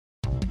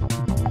Hello,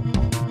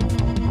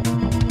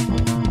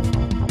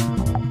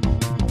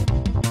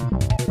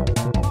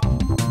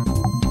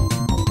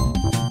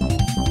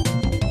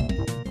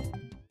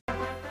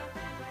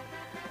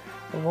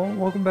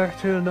 welcome back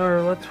to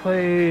another Let's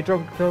Play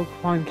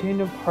Dokapon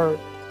Kingdom Part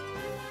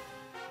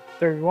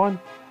 31.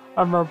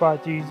 I'm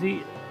Robot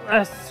GZ.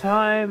 Last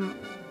time,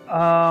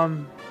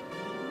 I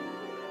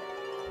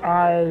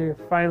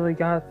finally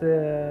got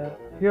the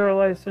hero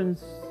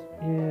license,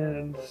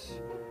 and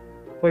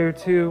player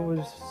 2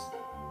 was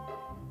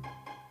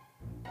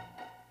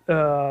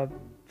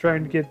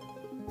trying to get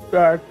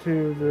back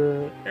to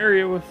the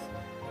area with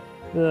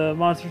the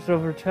monsters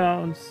over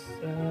towns,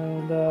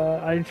 and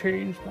I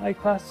changed my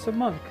class to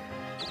monk.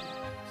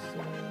 So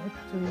what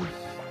is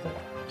that?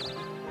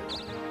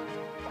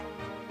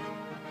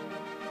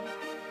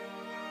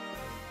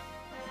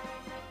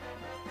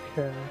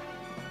 Okay.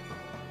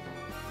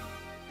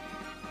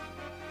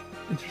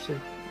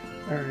 Interesting.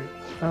 Alright.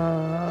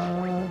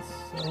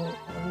 So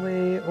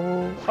way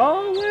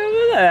over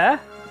there.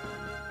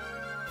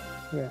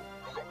 Yeah.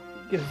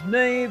 Get as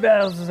many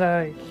battles as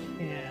I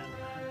can.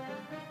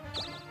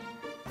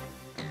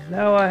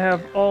 Now I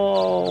have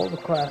all the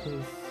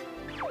classes.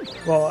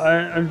 Well,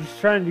 I'm just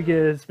trying to get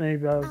as many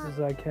battles as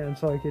I can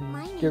so I can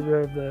get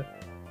rid of the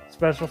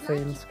special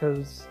things,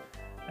 because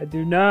I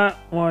do not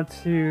want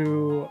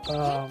to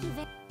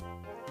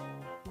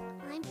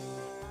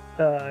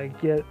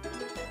get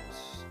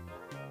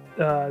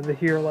the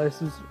hero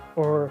license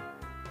or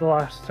the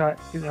last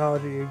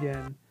technology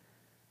again.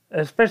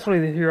 Especially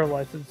the hero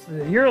license.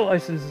 The hero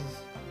license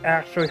is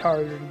actually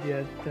harder to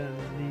get than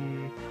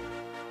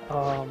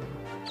the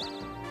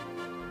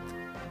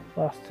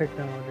lost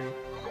technology.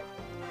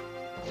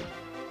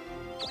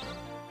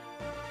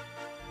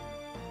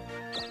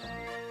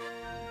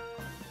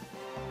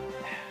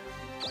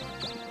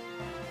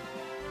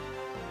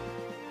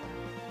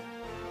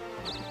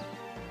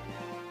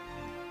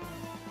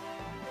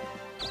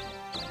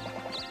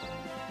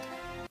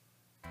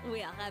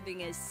 We are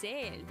having a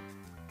sale.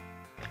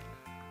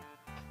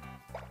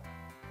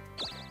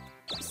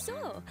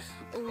 So,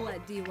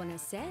 what do you want to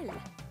sell?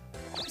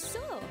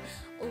 So,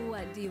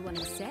 what do you want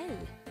to sell?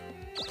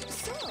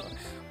 So,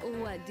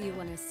 what do you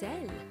want to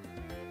sell?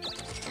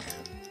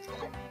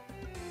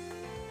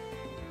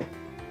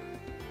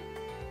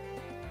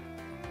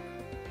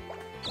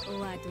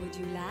 What would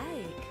you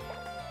like?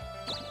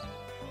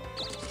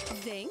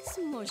 Thanks,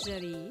 mon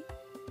chéri.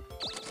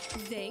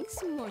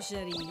 Thanks, mon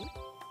chéri.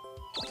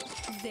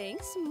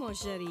 Thanks, mon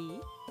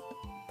chéri.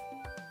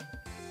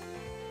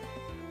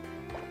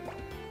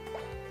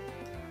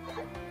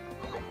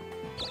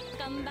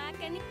 Come back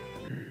and...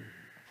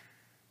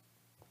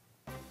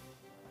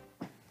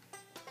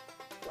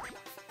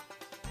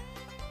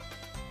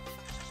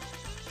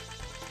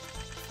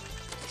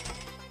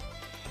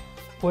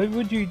 What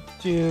would you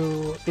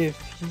do if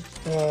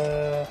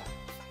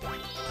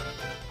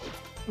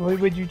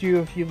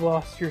you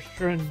lost your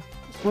swimming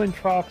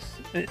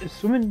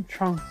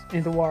trunks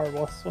in the water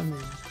while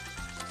swimming?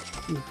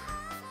 Oof.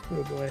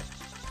 Oh boy.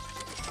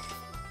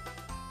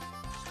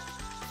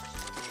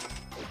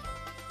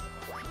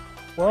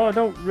 Well, I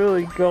don't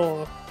really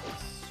go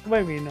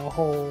swimming a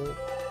whole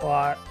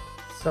lot,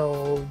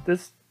 so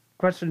this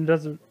question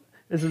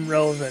isn't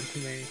relevant to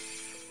me.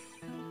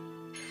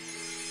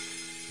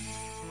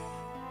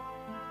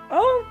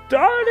 Oh,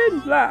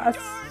 darling lass,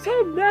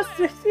 some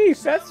nasty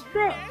thief has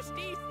struck.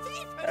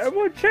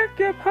 Everyone check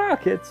your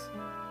pockets.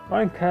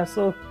 One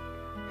castle,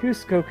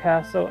 Cusco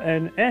Castle,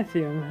 and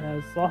Anthium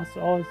has lost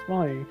all its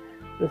money.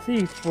 The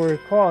thief, for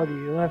equality,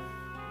 left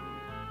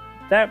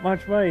that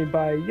much money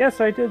by, yes,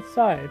 I did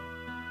side.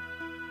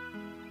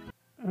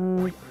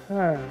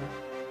 Okay.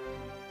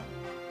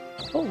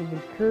 Oh, the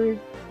curry.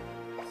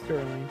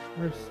 Sterling.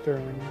 Where's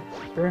Sterling?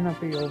 Better not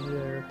be over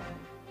there.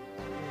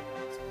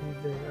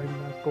 I'm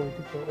not going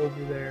to go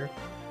over there.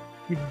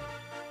 You can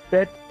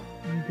bet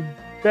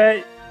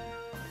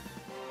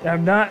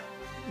I'm not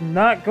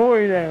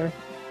going there.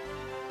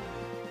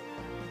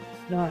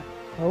 It's not.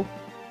 Nope.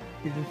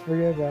 You just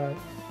forget about it.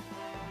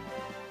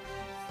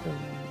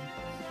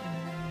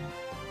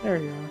 There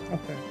you are.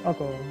 Okay, I'll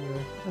go over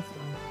there. That's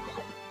fine.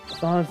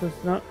 As long as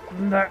it's not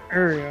in that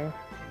area.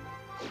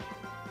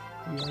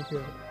 Yeah,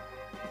 good.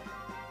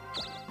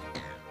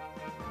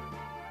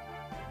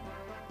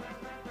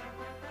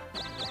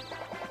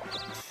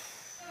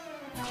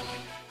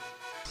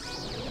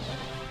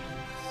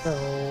 So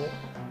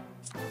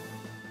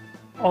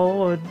all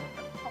would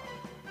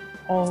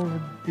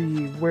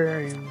be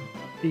wearing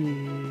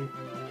the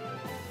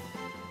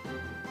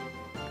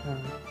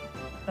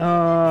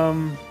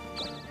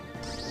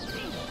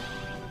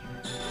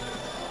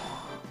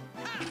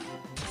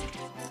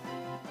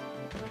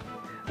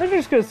I'm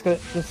just gonna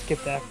skip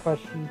that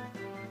question.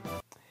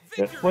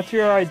 What's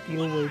your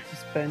ideal way to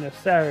spend a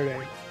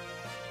Saturday?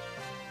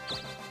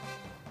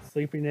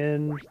 Sleeping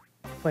in,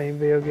 playing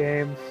video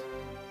games.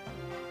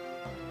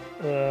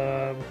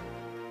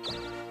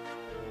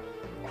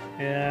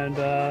 And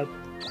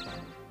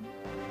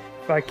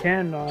if I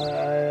can,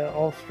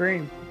 I'll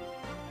stream.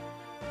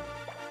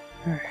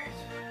 Alright.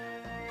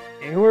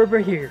 Anywhere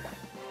but here,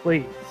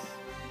 please.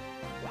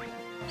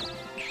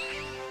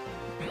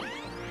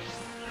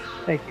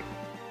 Thank you.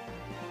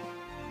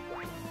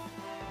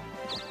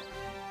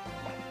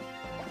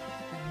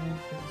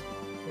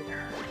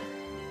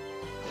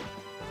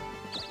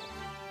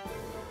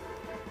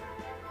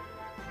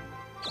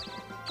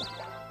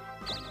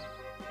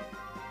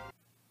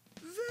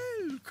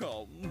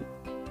 Welcome.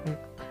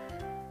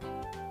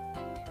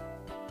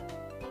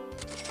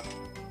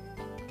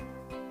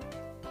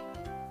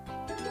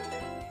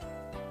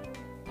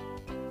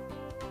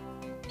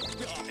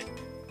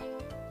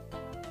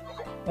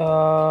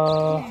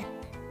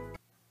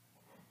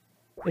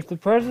 If the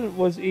president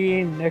was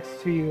eating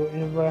next to you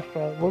in a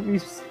restaurant, what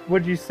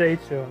would you say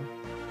to him?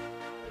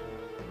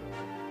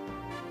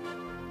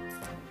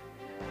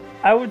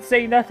 I would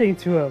say nothing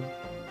to him.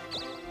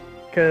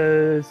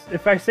 Because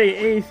if I say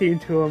anything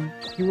to him,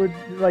 he would,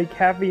 like,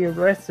 have me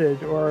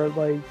arrested or,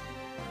 like,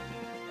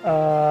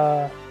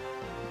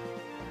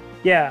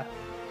 yeah.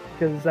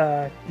 Because,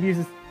 I'm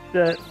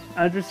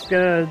just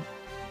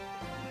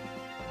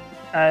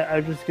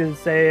gonna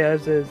say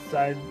as is.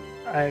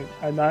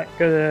 I'm not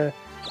gonna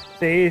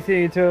say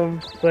anything to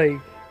him. Like,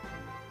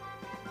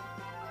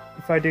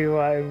 if I do,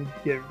 I would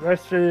get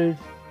arrested.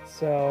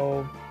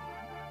 So,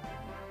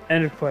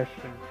 end of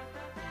question.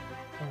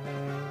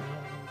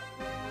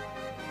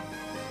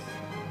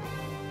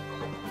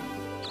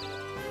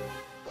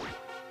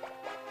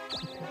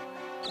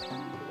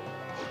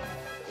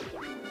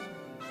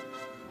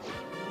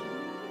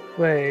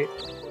 Wait.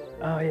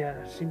 Oh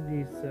yeah, she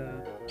needs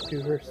to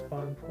do her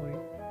spawn point.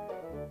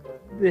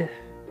 Ugh.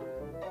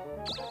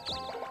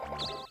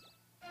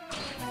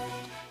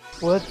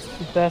 What's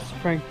the best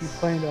prank you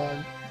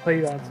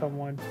played on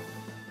someone?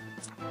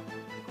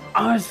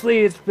 Honestly,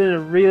 it's been a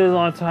really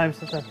long time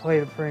since I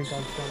played a prank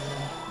on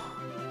someone.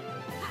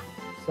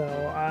 So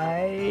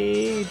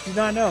I do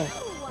not know.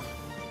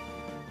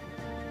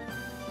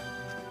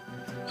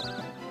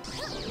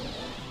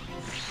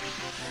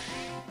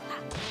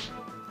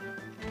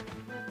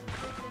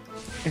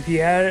 If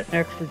you had an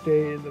extra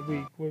day in the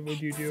week, what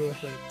would you do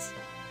with it?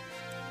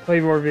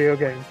 Play more video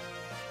games.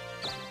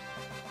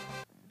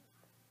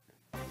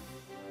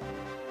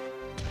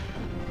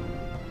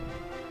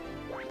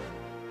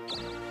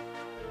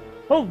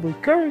 Holy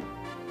curry!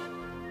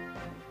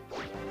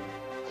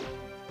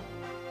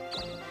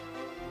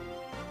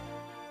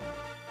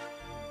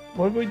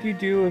 What would you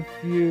do if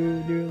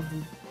you knew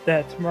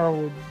that tomorrow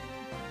would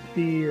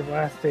be your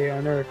last day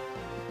on Earth?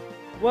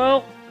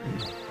 Well,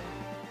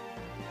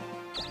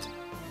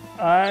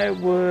 I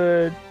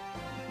would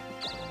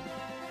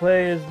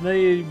play as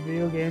many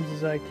video games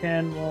as I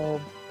can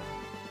while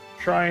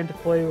trying to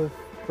play with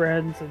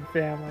friends and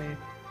family,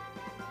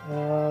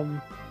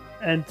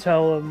 and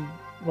tell them,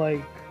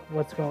 like,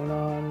 what's going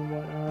on and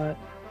whatnot.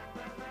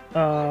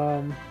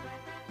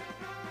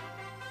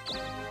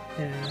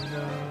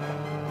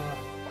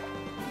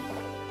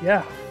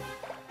 Yeah.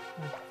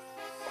 That's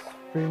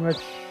pretty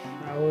much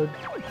I would.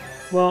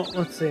 Well,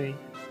 let's see.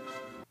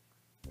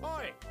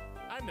 Oi,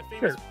 I'm the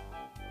famous. Sure.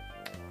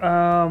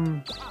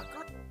 I'm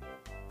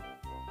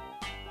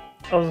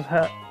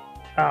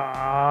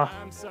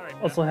sorry.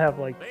 Also have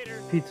like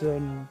pizza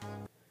and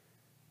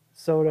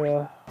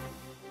soda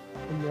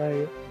from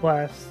my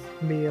last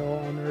meal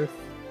on Earth.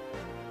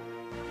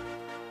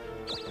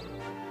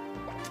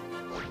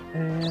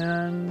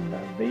 And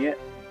that'd be it.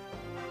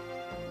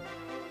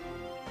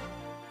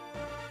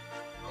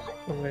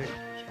 Oh wait,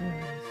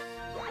 cheers.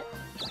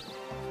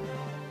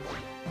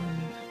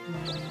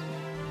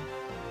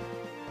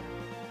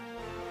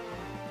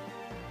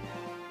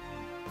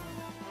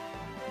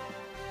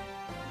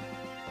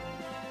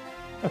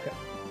 Okay.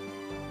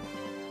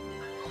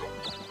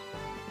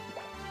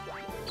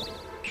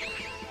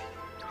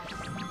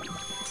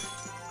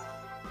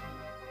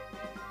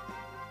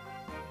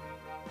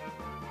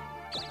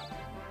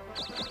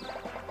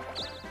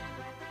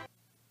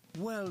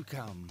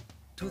 Welcome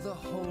to the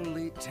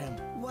Holy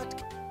Temple.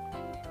 What?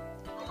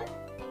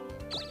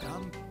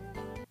 Come.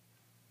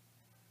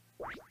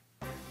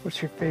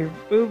 What's your favorite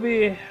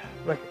movie?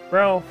 Wreck-It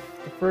Ralph,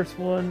 the first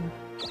one.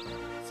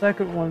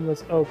 Second one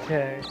was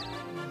okay.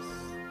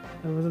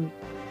 It wasn't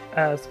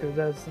as good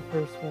as the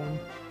first one.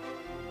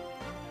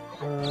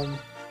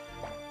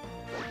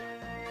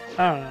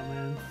 I don't know,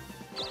 man.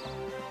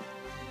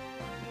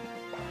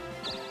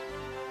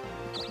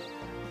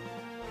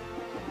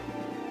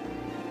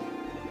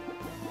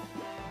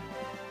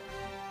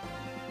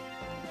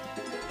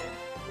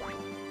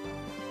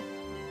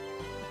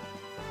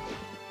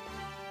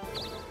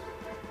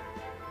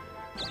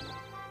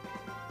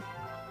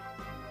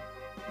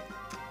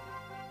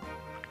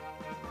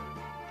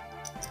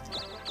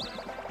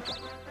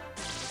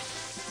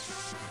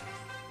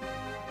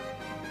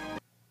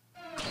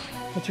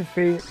 What's your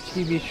favorite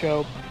TV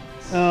show?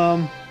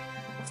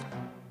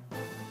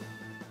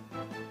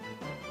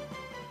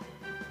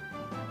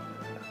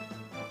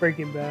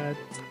 Breaking Bad.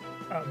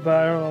 But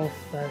I don't know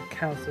if that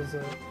counts as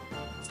a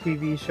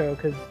TV show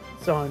because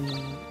it's on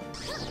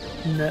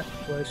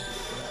Netflix.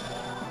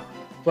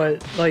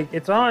 But, like,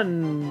 it's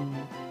on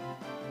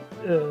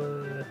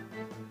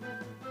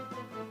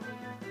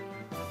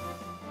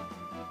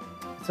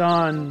it's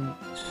on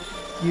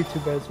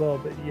YouTube as well,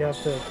 but you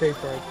have to pay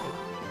for it.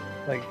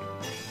 But, like,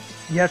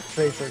 you have to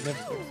pay for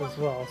Netflix as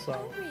well,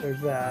 so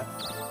there's that.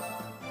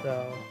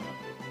 So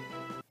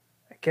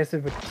I guess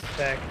it would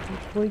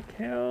technically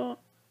count.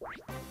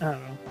 I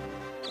don't know.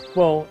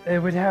 Well, it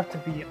would have to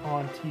be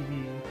on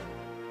TV.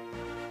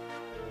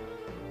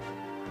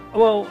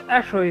 Well,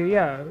 actually,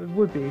 yeah, it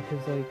would be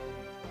because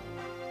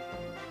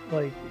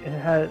like it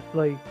had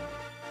like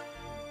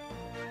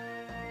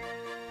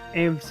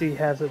AMC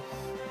has its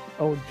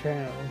own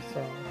channel,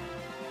 so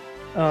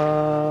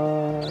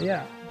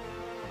yeah.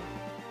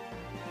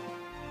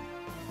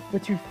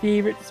 What's your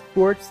favorite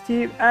sports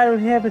team? I don't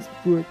have a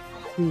sports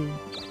team.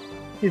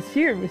 Because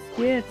here in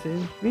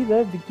Wisconsin, we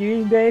love the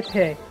Green Bay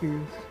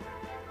Packers.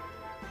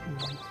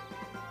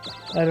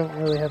 I don't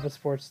really have a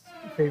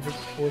favorite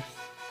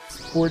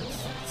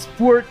sports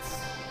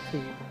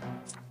team.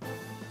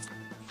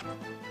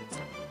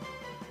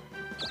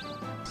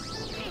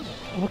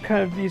 What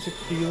kind of music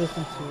do you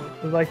listen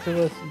to? Like to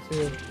listen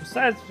to?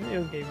 Besides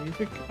video game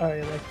music,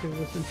 I like to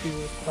listen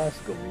to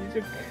classical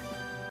music.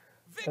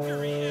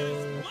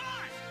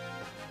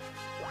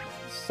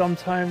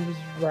 Sometimes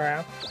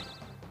rap.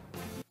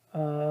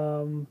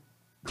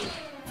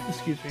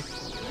 Excuse me.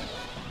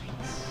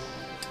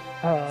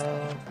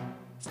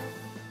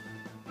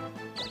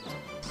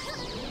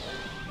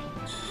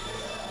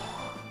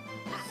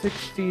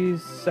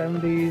 60s,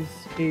 70s,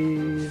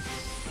 80s,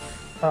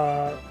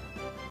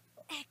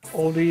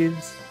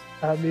 oldies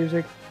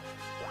music.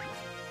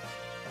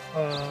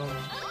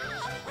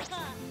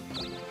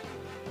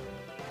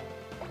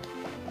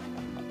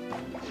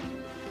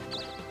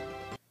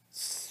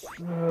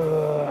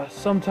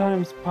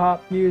 Sometimes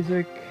pop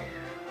music,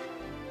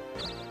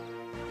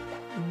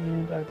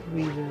 and I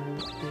believe it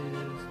is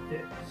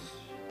it.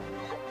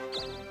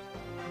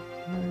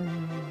 It's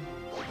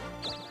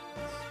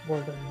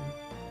more than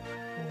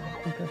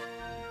okay.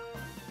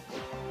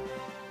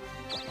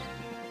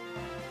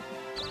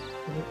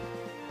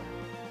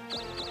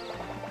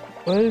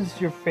 What is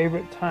your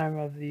favorite time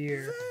of the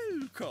year?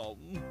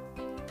 Welcome.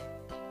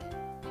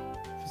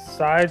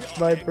 Besides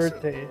my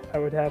birthday, I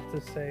would have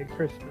to say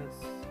Christmas.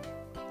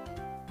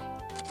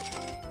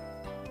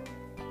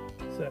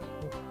 So.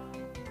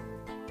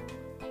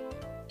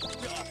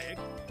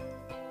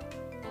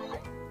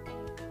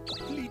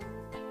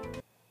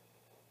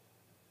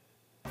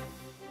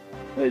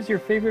 What is your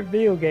favorite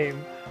video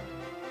game?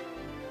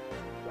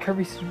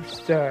 Kirby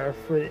Superstar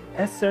for the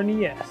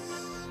SNES.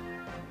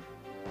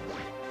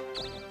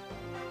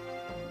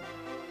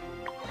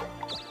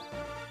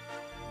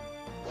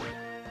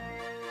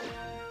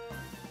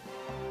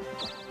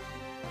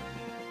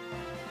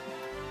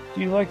 Do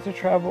you like to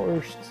travel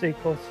or stay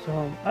close to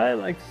home? I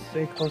like to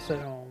stay close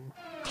at home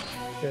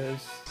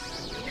because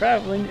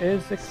traveling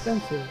is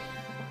expensive.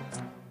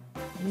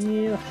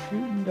 Yeah,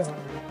 shooting dog.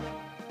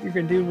 You're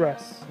gonna do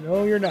Rust.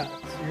 No, you're not.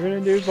 You're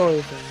gonna do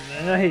Poison,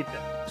 and I hate that.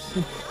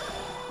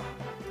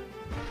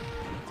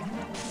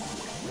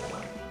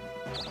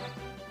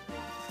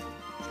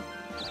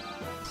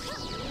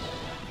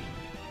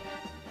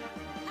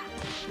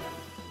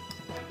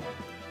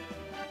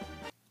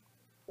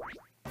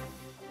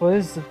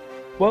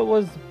 What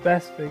was the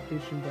best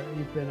vacation that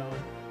you've been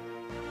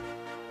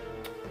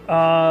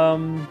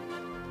on?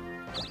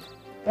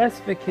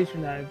 Best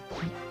vacation I've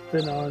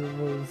been on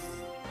was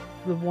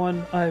the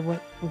one I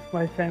went with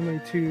my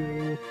family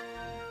to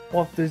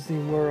Walt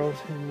Disney World,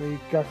 and we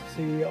got to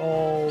see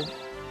all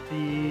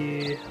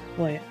the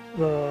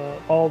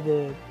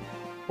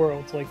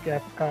worlds like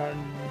Epcot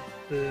and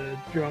the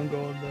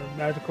jungle and the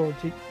magical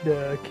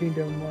the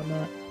kingdom and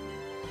whatnot.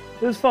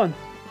 It was fun.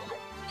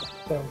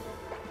 So.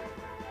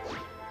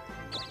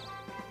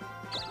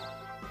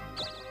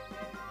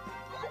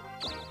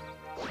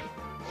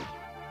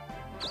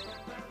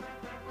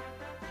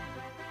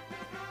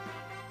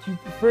 Do you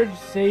prefer to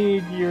stay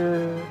in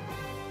your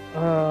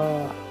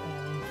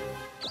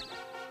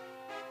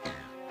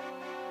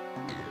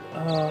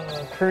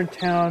current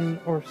town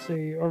or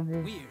say or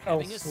move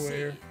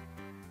elsewhere?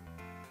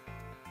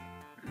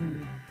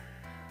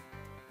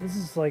 This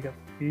is like a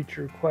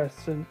future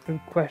question.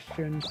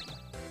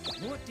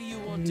 What do you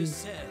want to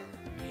sell?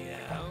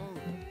 Meow.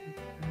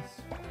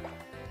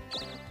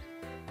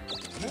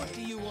 What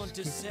do you want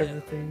to sell?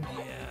 Everything.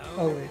 Meow.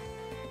 Oh wait.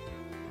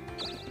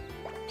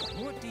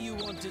 What do you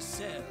want to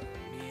sell?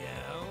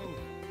 Meow.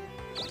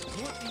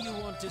 What do you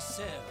want to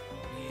sell?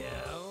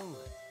 Meow.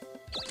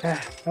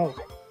 Ah, oh.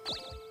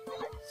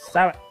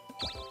 Stop it.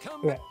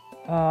 Come Okay.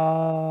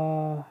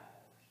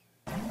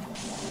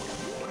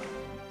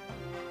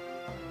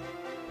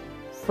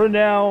 For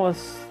now, I'll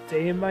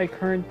stay in my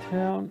current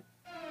town.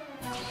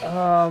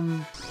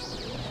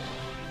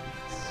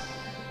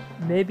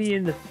 Maybe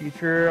in the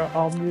future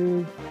I'll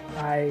move.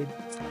 I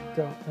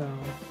don't know.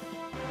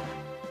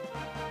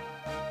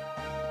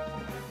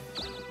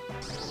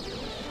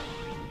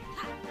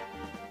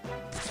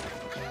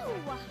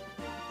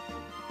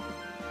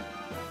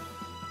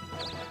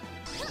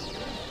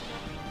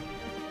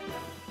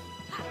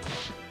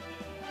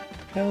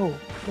 No,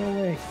 go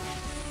away.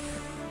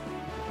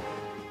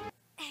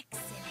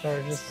 Excellent.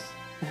 Sorry, just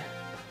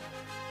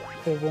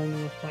fiddling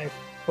with my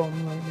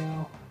phone right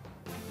now.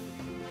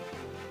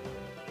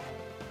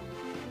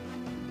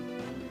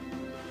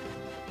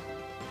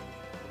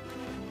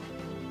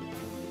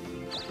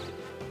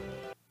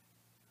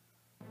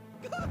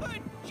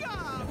 Good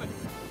job!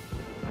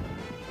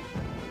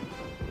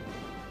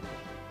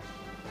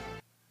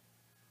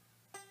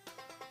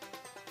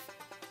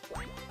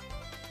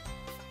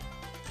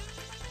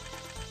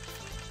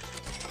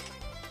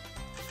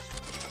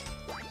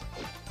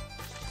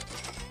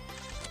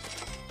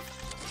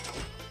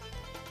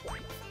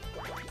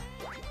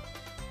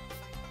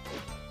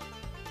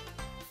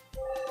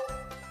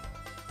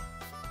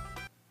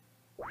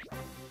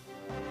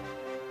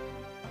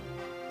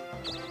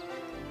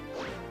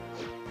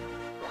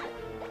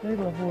 They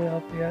level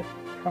up yet?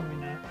 Probably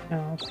not. No,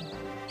 okay.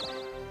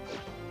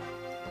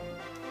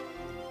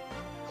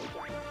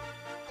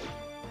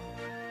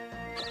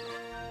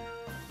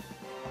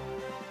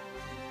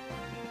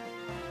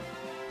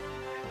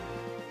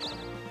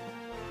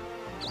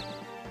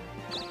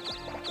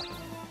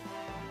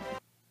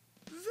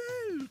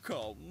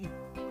 Welcome.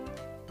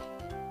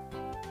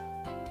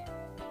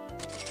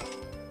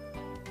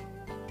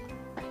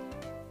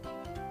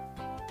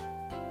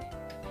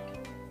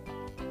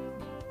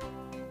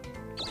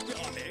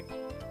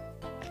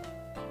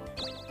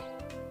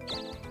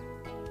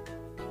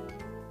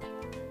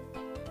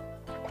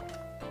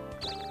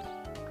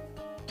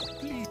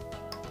 Please.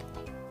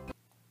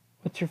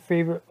 What's your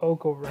favorite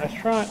local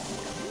restaurant?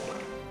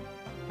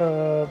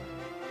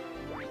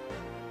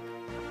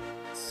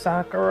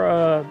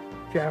 Sakura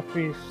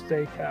Japanese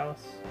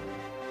Steakhouse.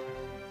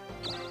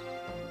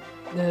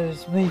 That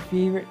is my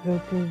favorite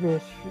local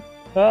restaurant.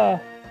 Ah!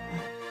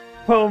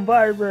 Phone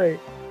vibrate!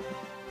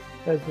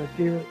 That's my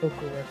favorite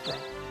local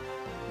restaurant.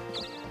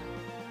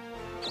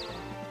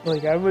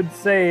 Like, I would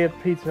say a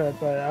Pizza Hut,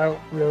 but I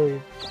don't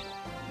really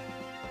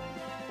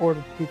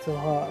order Pizza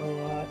Hut a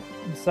lot.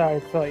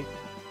 Besides, like,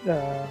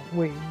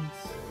 wings.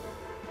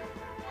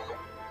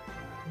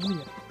 I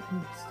need to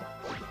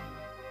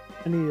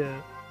I need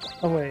to...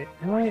 Oh wait,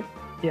 am I?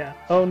 Yeah.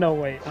 Oh no,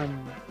 wait,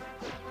 I'm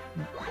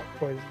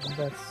poisoned.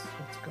 That's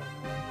what's going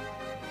on.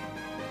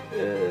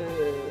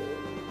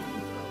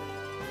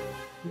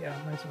 Yeah,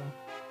 might as well.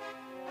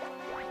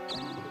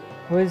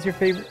 What is your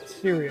favorite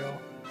cereal?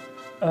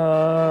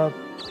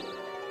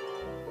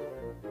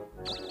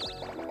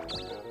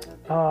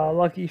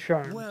 Lucky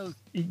Charms. Well,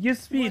 It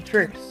used to be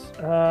Tricks.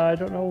 I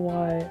don't know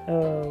why.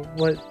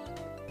 What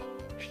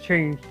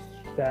changed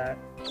that?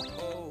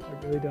 oh,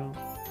 I really don't.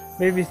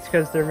 Maybe it's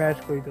because they're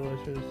magically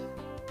delicious.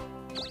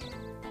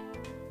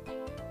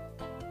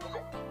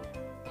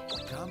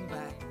 come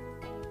back.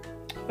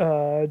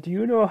 Do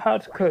you know how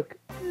to cook?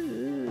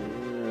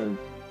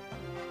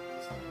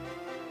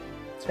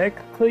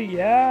 Technically,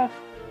 yeah.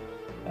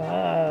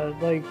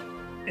 Like,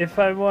 if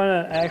I want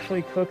to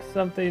actually cook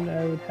something,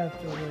 I would have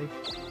to, like,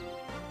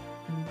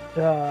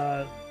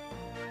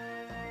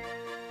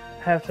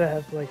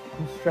 have, like,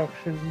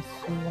 instructions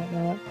and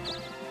whatnot.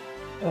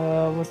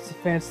 What's the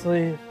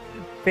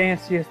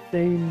fanciest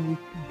thing you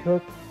can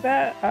cook?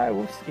 That I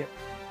will skip.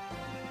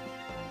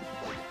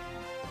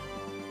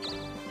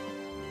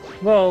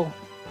 Well,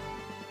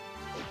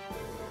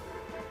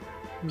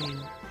 I mean,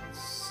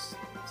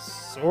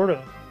 sort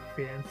of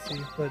fancy,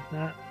 but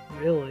not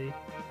really.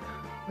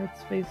 Red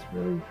space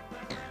really.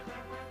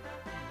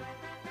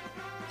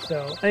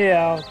 So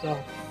yeah, I'll skip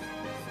it.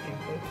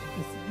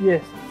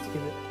 Yes,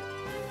 skip it.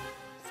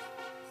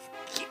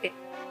 Skip it.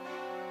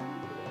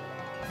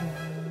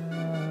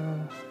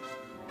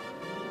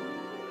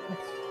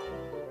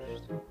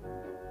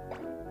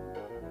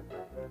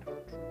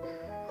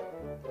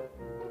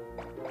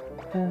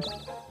 That's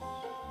interesting.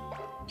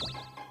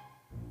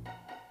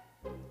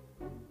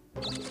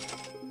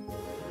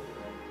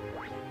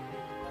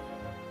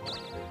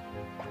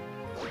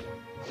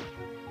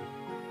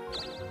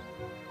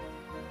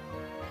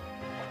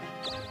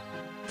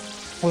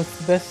 What's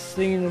the best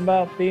thing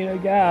about being a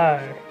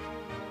guy?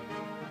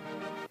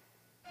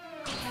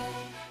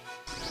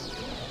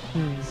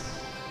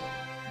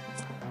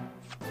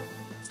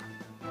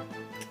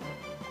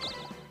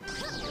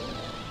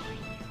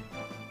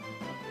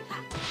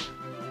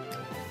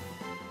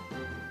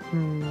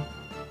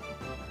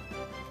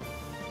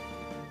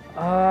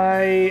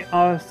 I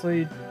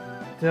honestly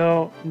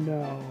don't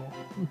know.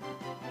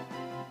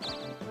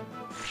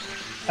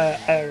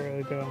 I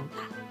really don't.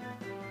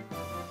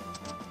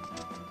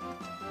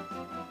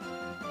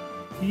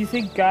 Do you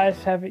think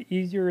guys have it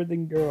easier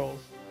than girls?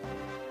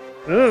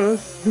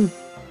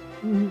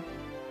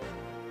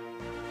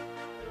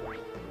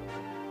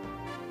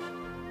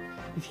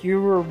 If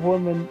you were a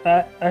woman,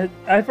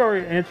 I've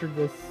already answered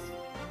this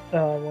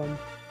one,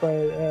 but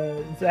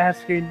it's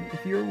asking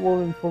if you're a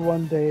woman for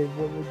one day,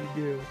 what would you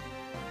do?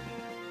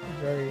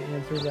 I've already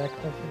answered that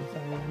question, so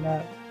I will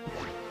not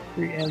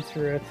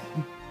re-answer it.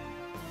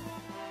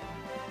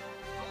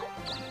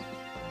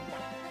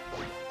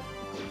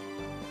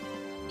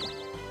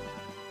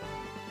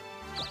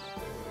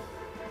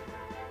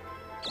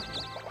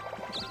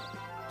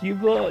 Do you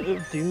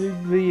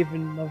believe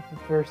in love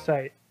at first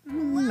sight?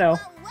 No.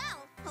 Well,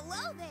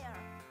 hello there.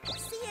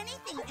 See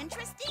anything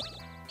interesting?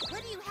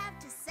 What do you have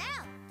to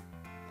sell?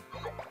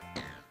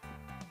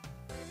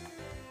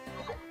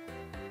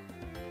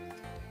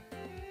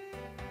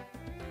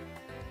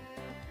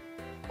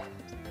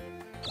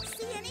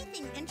 See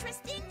anything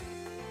interesting?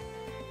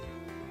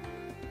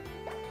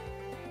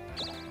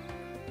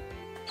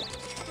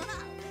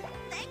 Wow,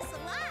 thanks a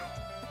lot.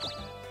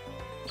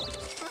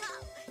 Wow,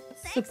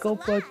 thanks a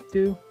lot. What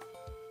do?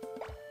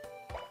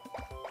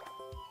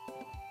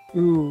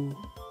 Ooh.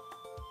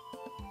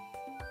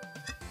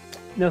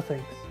 No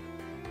thanks.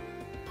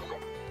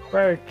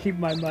 Rather keep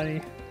my money,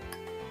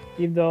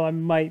 even though I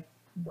might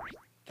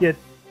get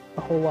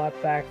a whole lot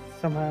back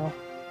somehow.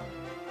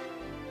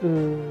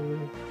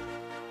 Ooh.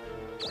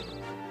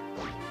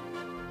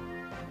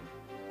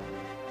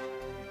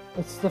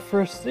 What's the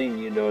first thing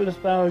you notice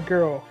about a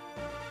girl?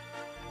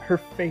 Her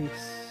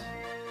face.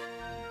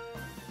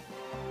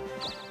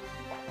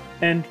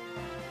 And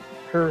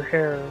her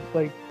hair.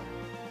 Like,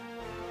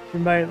 she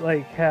might,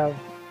 like, have,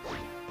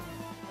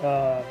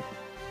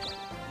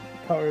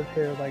 colored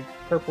hair, like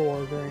purple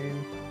or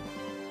green.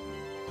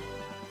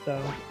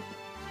 So.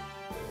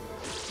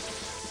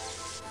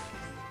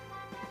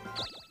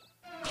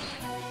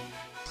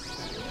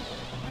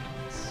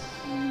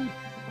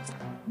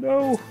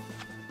 No!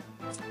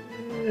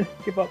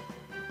 Give up.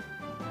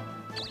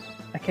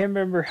 I can't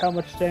remember how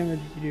much damage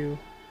you do.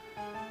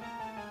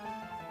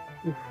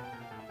 Oof.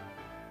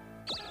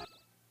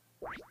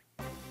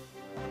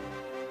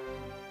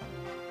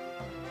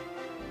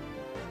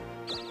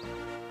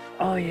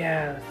 Oh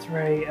yeah, that's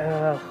right.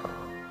 Yeah.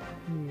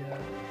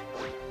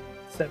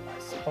 Set my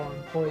spawn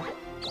point.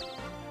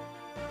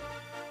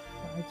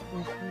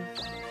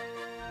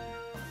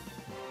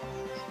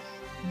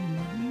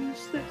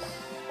 Use this.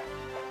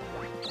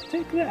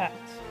 Take that.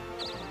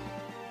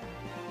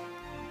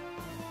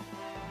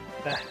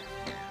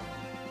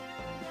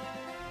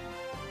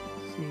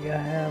 See, I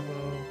have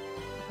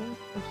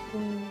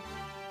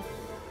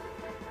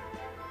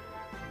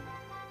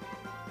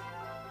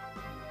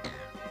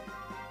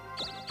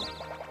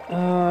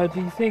do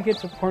you think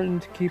it's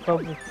important to keep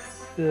up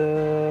with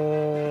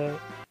the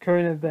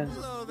current events?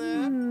 Hello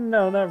there.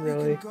 No, not You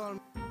really. can call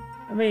me-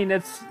 I mean,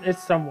 it's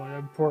somewhat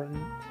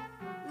important.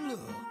 Look.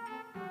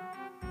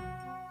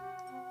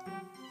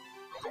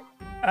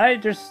 I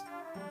just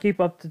keep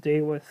up to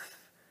date with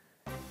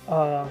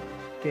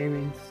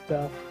gaming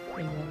stuff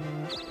and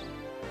whatnot.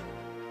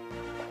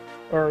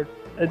 Or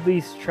at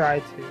least try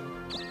to.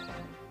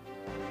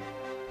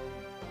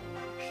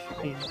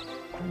 I mean,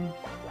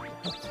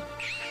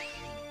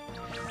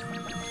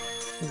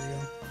 there we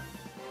go.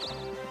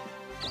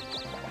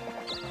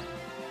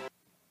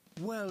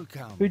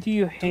 Welcome. Who do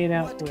you hang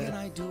out What with? can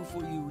I do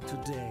for you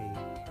today?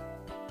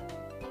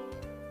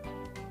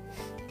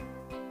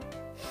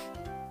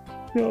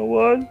 No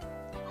one.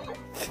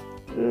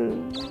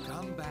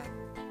 Come back.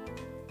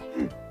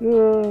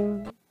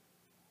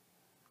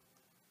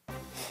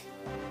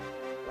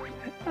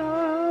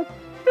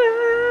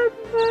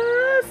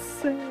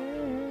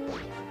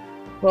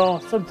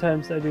 Well,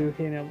 sometimes I do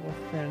hang out with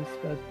friends,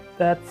 but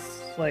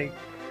that's like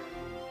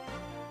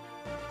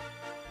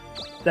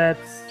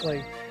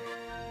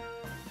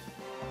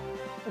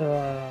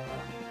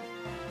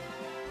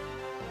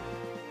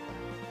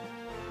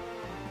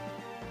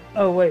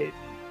oh wait,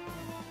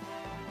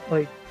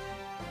 like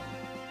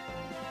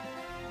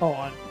hold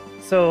on.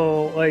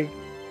 So like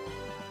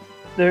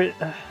there,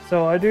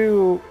 so I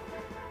do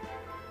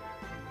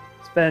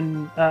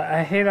spend.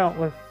 I hang out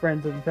with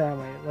friends and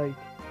family. Like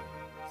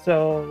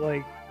so,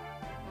 like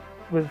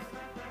with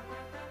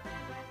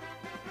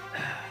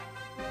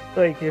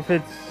like if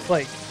it's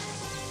like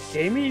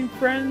gaming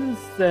friends,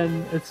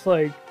 then it's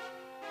like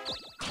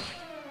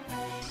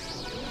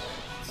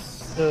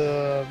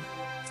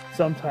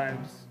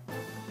sometimes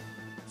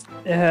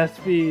it has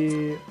to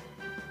be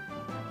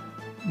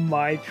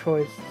my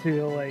choice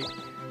to like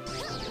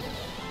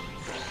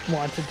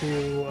want to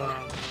do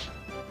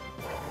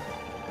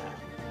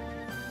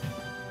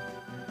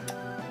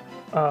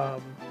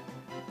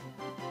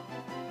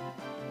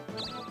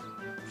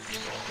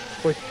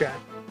voice chat.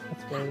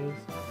 That's what it is.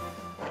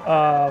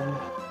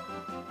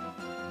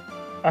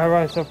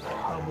 Otherwise I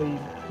probably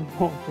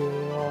won't do it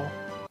at all.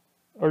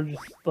 Or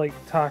just like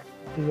talk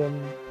to them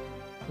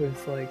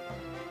with like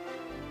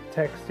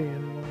texting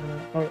and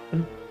whatnot. Or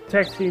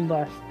texting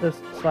slash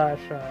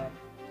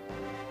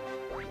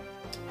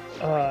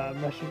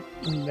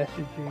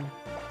messaging.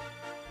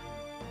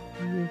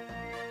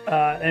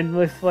 And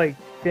with like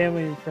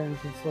family and friends,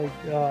 it's like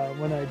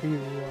when I do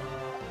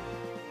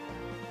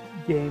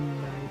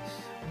game nights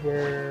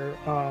where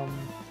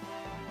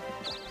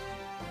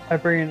I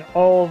bring in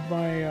all of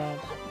my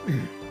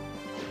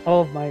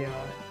all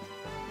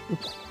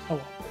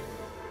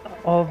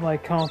of my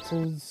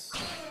consoles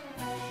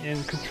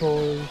and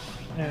controllers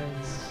and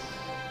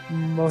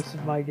most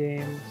of my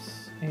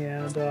games,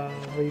 and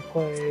we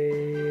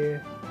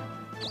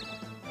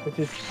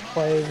just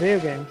play video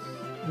games.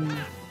 And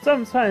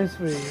sometimes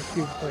we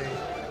do play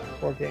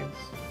board games.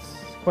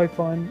 quite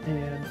fun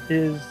and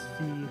is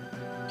the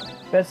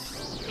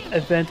best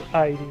event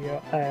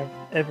idea I've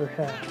ever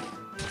had.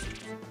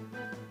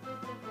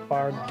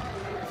 Bar none.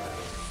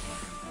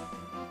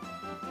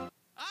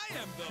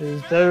 It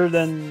is better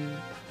than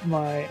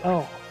my...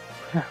 Oh,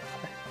 crap.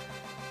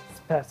 It's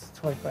past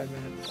 25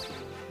 minutes.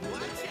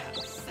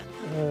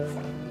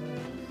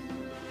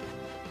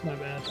 My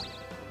bad.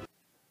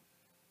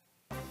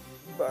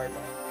 Bar none.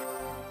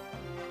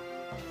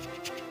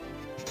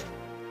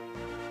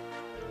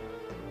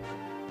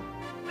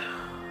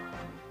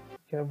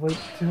 Gotta wait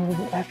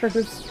till after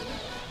this.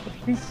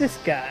 Defeat this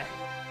guy.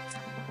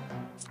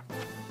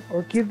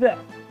 Or give that.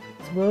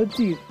 It's what I'll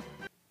do.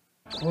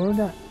 Or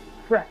not.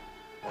 Crap.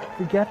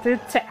 Forgot to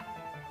attack.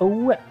 Oh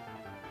well.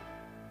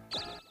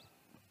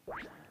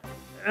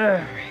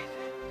 Alright.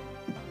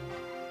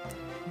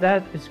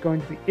 That is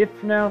going to be it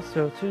for now,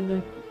 so tune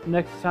in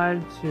next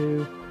time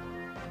to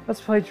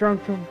Let's Play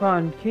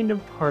Dokapon Kingdom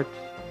Part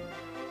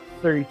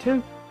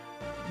 32.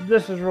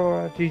 This is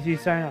Roar GG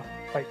sign off.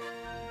 Bye.